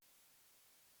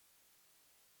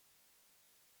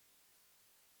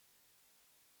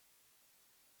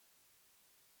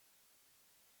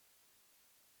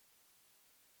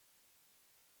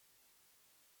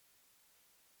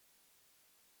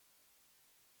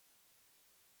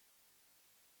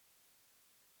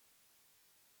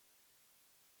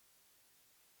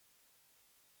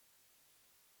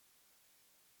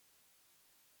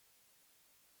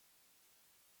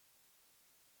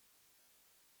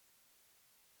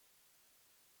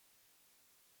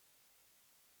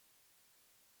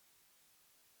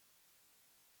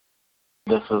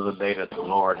This is a day that the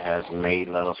Lord has made.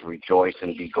 Let us rejoice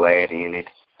and be glad in it.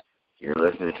 You're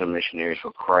listening to Missionaries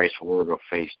for Christ Word of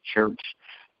Faith Church.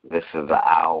 This is the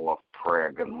hour of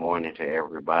prayer. Good morning to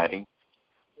everybody.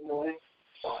 Good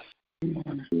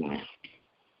morning.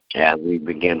 As we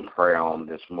begin prayer on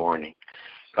this morning,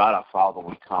 God our Father,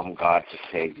 we come, God, to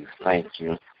tell you thank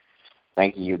you.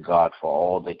 Thank you, God, for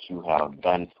all that you have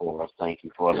done for us. Thank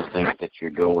you for the things that you're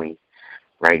doing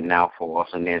right now for us.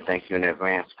 And then thank you in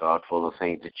advance, God, for the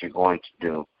things that you're going to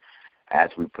do. As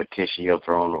we petition your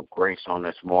throne of grace on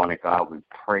this morning, God, we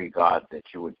pray, God, that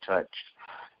you would touch,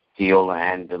 heal,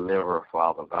 and deliver,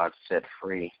 Father God, set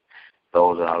free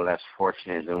those that are less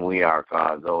fortunate than we are,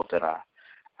 God, those that are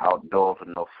outdoors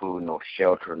with no food, no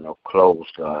shelter, no clothes,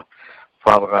 God.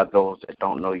 Father God, those that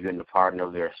don't know you in the pardon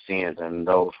of their sins, and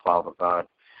those, Father God,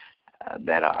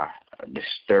 that are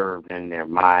disturbed in their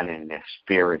mind and their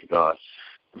spirit, God.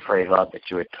 We pray, God, that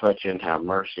you would touch and have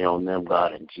mercy on them,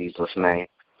 God, in Jesus' name.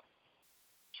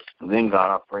 And then,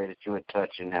 God, I pray that you would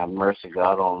touch and have mercy,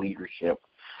 God, on leadership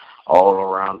all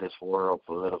around this world,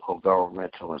 political,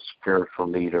 governmental, and spiritual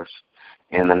leaders.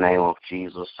 In the name of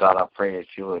Jesus, God, I pray that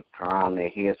you would surround their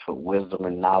heads with wisdom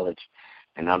and knowledge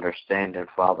and understanding,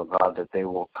 Father God, that they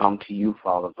will come to you,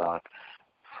 Father God,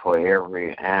 for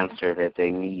every answer that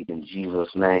they need in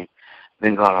Jesus' name.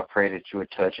 Then, God, I pray that you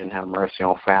would touch and have mercy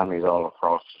on families all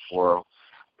across this world.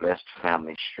 Bless the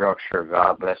family structure,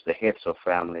 God. Bless the heads of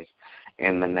families.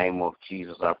 In the name of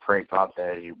Jesus, I pray, God,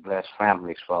 that as you bless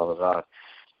families, Father God,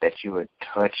 that you would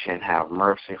touch and have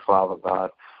mercy, Father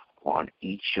God, on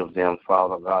each of them,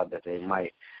 Father God, that they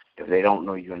might, if they don't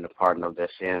know you in the pardon of their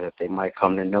sins, that they might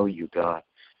come to know you, God,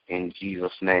 in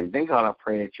Jesus' name. Then, God, I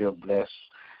pray that you'll bless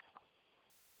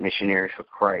Missionaries for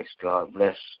Christ, God.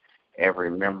 Bless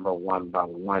every member one by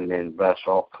one and bless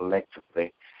all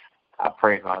collectively. I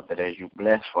pray, God, that as you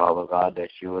bless, Father God, that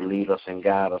you will lead us and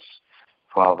guide us,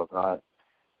 Father God,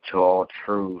 to all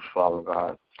truths, Father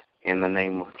God, in the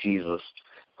name of Jesus.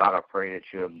 God, I pray that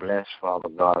you will bless, Father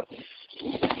God,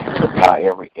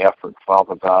 every effort,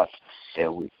 Father God,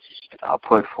 that we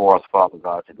put forth, Father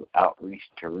God, to do outreach,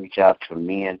 to reach out to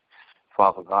men,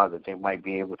 Father God, that they might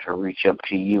be able to reach up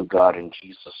to you, God, in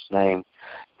Jesus' name.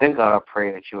 Then, God, I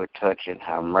pray that you would touch and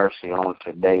have mercy on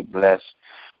today. Bless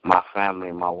my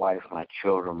family, my wife, my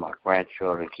children, my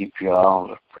grandchildren. Keep your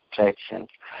arms of protection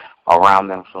around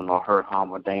them so no hurt,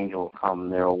 harm, or danger will come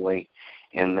their way.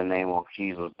 In the name of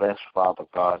Jesus, bless, Father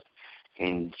God,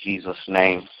 in Jesus'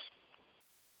 name.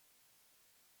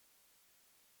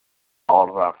 All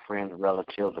of our friends,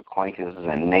 relatives, acquaintances,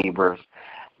 and neighbors.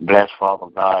 Bless, Father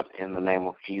God, in the name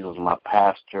of Jesus, my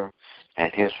pastor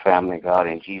and his family, God.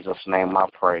 In Jesus' name I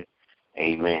pray.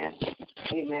 Amen.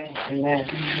 Amen.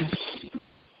 Amen.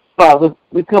 Father,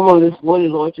 we come on this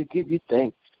morning, Lord, to give you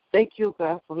thanks. Thank you,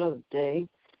 God, for another day.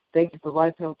 Thank you for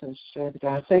life, health, and strength,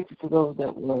 God. Thank you for those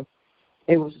that were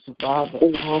able to survive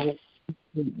at home.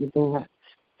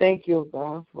 Thank you,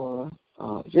 God, for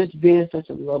just being such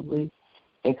a lovely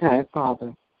and kind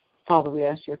Father. Father, we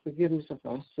ask your forgiveness of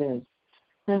our sins.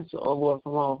 Cleanse, O Lord,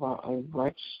 from all of our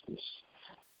unrighteousness.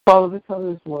 Father, we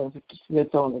come this morning to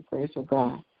submit on the grace of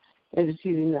God,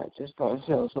 interceding not just for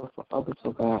ourselves, but for others,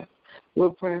 O God.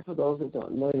 We're praying for those that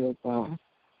don't know you, God.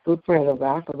 We're praying, O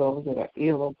God, for those that are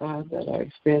ill, O God, that are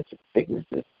experiencing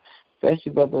sicknesses,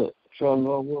 especially Brother John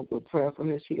Norwood. We're praying for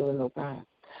his healing, O God.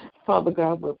 Father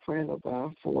God, we're praying, O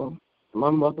God, for my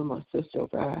mother, my sister, O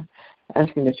God,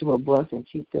 asking that you will bless and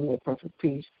keep them in perfect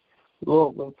peace.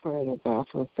 Lord, we're praying, O God,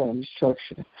 for the family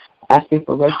structure, asking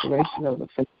for restoration of the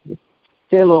family.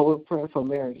 Dear Lord, we're praying for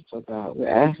marriage, O God. We're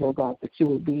asking, O God, that you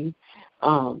will be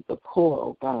the core,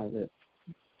 O God, that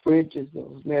bridges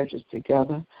those marriages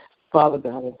together. Father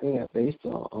God, that they are based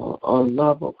on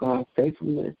love, O God,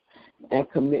 faithfulness,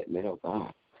 and commitment, O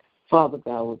God. Father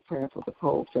God, we're praying for the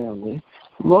Cole family.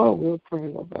 Lord, we're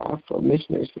praying, O God, for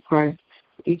Missionaries for Christ,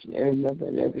 each and every member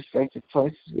in their respective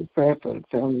places. We're praying for the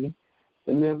family,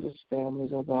 the members'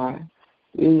 families, oh God.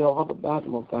 We know all about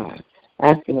them, oh God.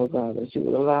 Asking, oh God, that you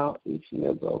would allow each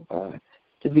member, oh God,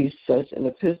 to be such an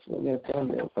epistle in their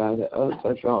family, oh God, that others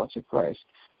are drawn to Christ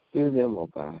through them, oh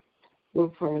God. We're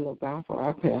praying, oh God, for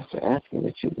our pastor, asking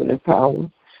that you would empower,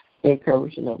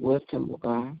 encourage, and uplift him, oh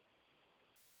God.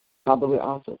 Father, we're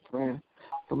also praying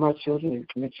for my children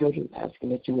and the children, asking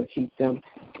that you would keep them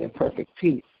in perfect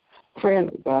peace. Praying,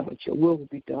 oh God, that your will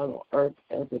be done on earth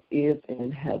as it is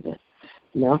in heaven.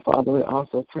 Now, Father, we're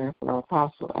also praying for our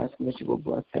apostle, asking that you will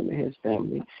bless him and his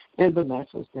family. In the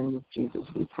matchless name of Jesus,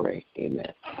 we pray. Amen.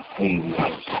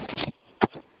 Amen.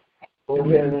 Oh,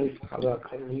 Heavenly Father, I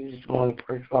come to you this morning,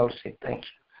 pray, Father, say thank you.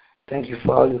 Thank you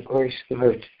for all your grace and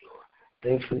mercy, Lord.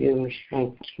 Thanks for giving me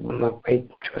strength, keeping my faith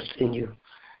and trust in you.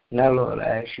 Now, Lord,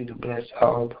 I ask you to bless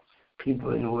all the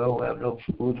people in the world who have no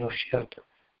food, no shelter.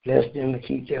 Bless them and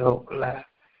keep their hope alive.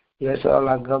 Bless all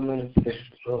our government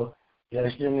officials, Lord.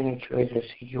 Bless them in the church and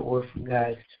seek your word for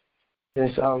guidance.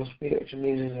 Bless all the spiritual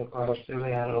leaders across the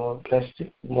land, Lord. Bless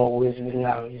them with more wisdom and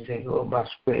knowledge as they go about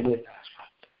spreading the gospel.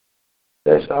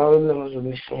 Bless all the members of the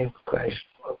Mission for Christ,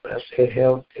 Lord. Bless their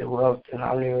health, their wealth, and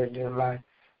all areas of their life.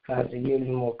 God, to give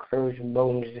them more courage and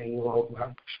boldness as they go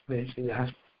about spreading the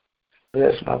gospel.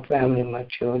 Bless my family, my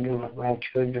children, my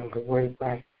grandchildren, my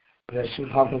great-grand. Bless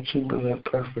them all and keep them in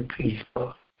perfect peace,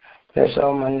 Lord. Bless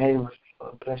all my neighbors,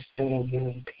 Lord. Bless them and give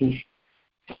them peace.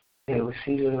 They will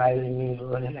see the light in me,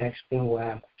 Lord, and ask me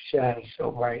why I'm shining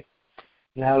so bright.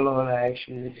 Now, Lord, I ask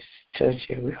you to touch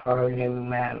every heart and every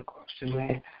mind across the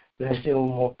land. Bless them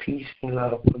with more peace and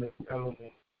love for their fellow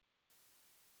men.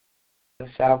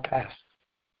 Bless our pastor.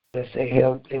 Bless their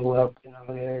health, their wealth, and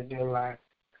all areas of their life.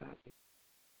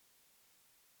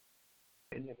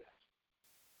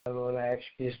 Lord, I ask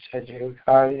you to touch every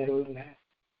heart and every man.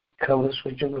 Cover us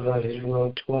with your blood as we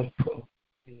go to and fro.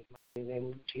 In the mighty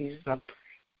name of Jesus, I pray.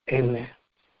 Amen.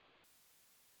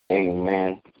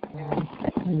 Amen.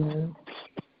 Amen.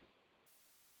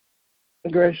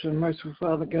 Gracious and merciful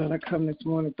Father God, I come this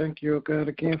morning. Thank you, O God,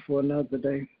 again for another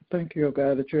day. Thank you, O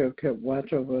God, that you have kept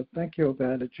watch over us. Thank you, O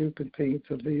God, that you continue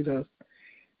to lead us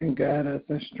and guide us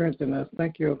and strengthen us.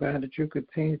 Thank you, O God, that you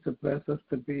continue to bless us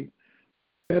to be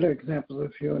better examples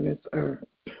of you on this earth.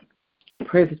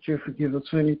 Pray that you forgive us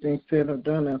for anything said or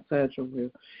done outside your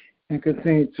will, and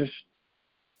continue to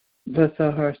bless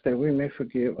our hearts that we may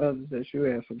forgive others as you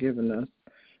have forgiven us.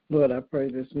 Lord, I pray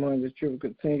this morning that you will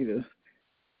continue to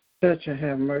touch and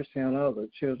have mercy on all the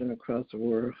children across the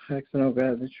world. Asking, oh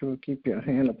God, that you will keep your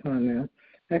hand upon them.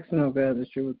 Asking, oh God,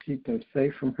 that you will keep them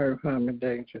safe from hurt, harm, and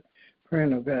danger.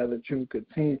 Praying, oh God, that you will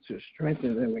continue to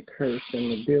strengthen them, encourage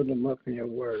them, and build them up in your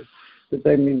word, that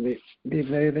they may be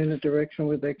led in a direction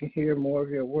where they can hear more of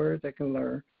your word, they can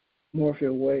learn more of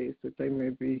your ways, that they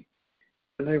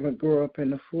will grow up in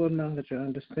the full knowledge and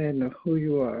understanding of who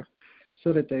you are,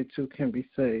 so that they too can be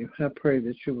saved. I pray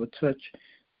that you will touch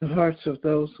the hearts of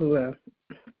those who are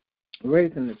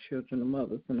raising the children, the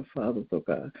mothers and the fathers, oh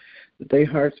God, that their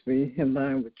hearts be in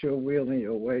line with your will and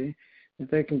your way,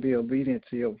 that they can be obedient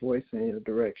to your voice and your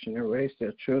direction, and raise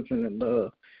their children in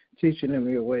love, teaching them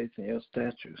your ways and your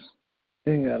statutes.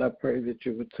 Then, God, I pray that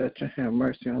you would touch and have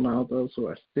mercy on all those who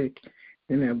are sick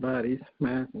in their bodies,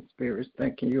 minds, and spirits.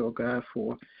 Thanking you, oh God,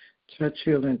 for touch,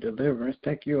 healing, deliverance.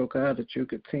 Thank you, oh God, that you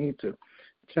continue to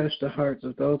touch the hearts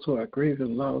of those who are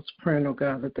grieving loss. Praying, oh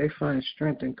God, that they find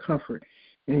strength and comfort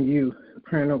in you.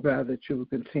 Praying, oh God, that you will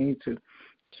continue to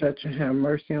touch and have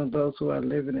mercy on those who are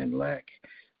living in lack,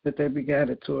 that they be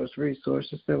guided towards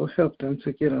resources that will help them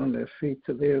to get on their feet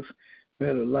to live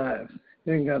better lives.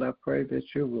 Then, God, I pray that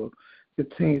you will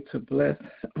continue to bless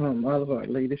all of our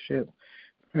leadership.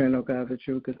 Praying, oh God, that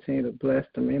you will continue to bless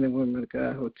the men and women of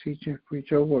God who teach and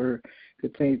preach your word.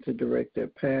 Continue to direct their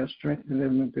path, strengthen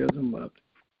them, and build them up.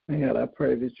 And God, I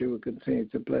pray that you will continue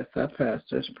to bless our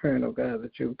pastors. Praying, oh God,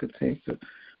 that you will continue to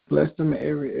bless them in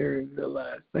every area of their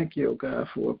lives. Thank you, oh God,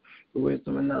 for the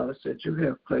wisdom and knowledge that you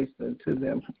have placed into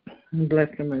them. And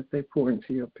bless them as they pour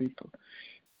into your people.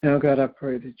 Now, God, I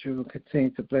pray that you will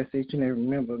continue to bless each and every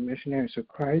member of Missionaries of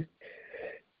Christ.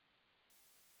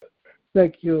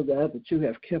 Thank you, O God, that you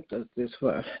have kept us this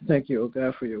far. Thank you, O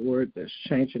God, for your word that's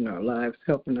changing our lives,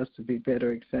 helping us to be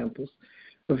better examples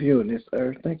of you in this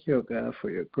earth. Thank you, O God, for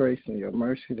your grace and your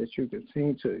mercy that you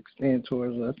continue to extend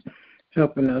towards us,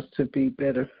 helping us to be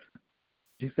better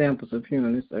examples of you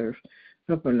in this earth,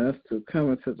 helping us to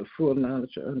come into the full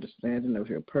knowledge and understanding of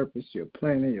your purpose, your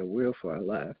plan, and your will for our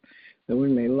lives, that we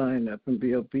may line up and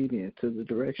be obedient to the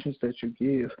directions that you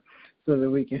give, so that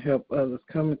we can help others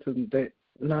come into the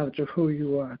knowledge of who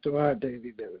you are through our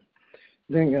daily living.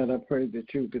 Then, God, I pray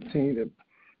that you continue to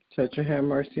touch and have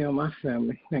mercy on my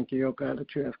family. Thank you, oh God,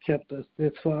 that you have kept us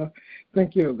this far.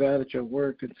 Thank you, oh God, that your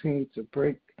word continues to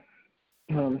break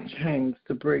chains,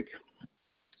 to break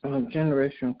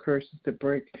generational curses, to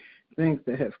break things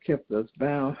that have kept us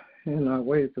bound in our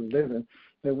ways of living,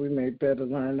 that we may better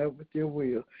line up with your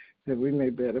will, that we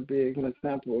may better be an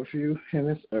example of you in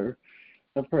this earth.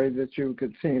 I pray that you will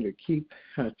continue to keep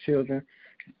our children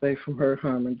safe from hurt,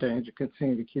 harm, and danger.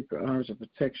 Continue to keep your arms of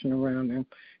protection around them.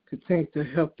 Continue to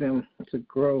help them to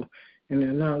grow in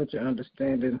their knowledge and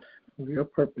understanding of your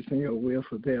purpose and your will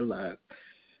for their lives.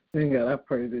 Then, God, I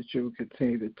pray that you will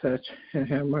continue to touch and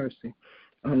have mercy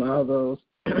on all those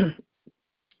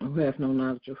who have no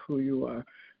knowledge of who you are.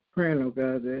 Praying, oh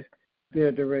God, that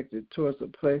they're directed towards a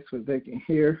place where they can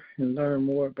hear and learn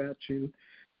more about you,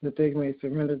 that they may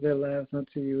surrender their lives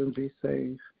unto you and be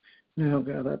saved. Now,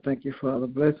 God, I thank you for all the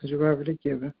blessings you've already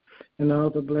given and all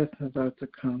the blessings are to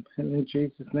come. And in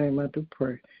Jesus' name I do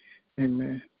pray.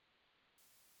 Amen.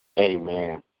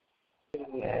 Amen.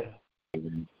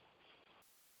 Amen.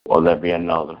 Will there be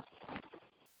another?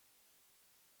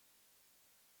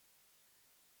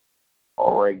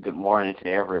 All right, good morning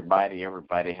to everybody.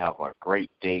 Everybody have a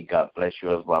great day. God bless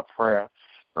you as my prayer.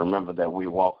 Remember that we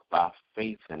walk by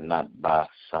faith and not by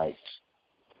sight.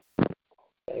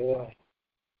 Amen.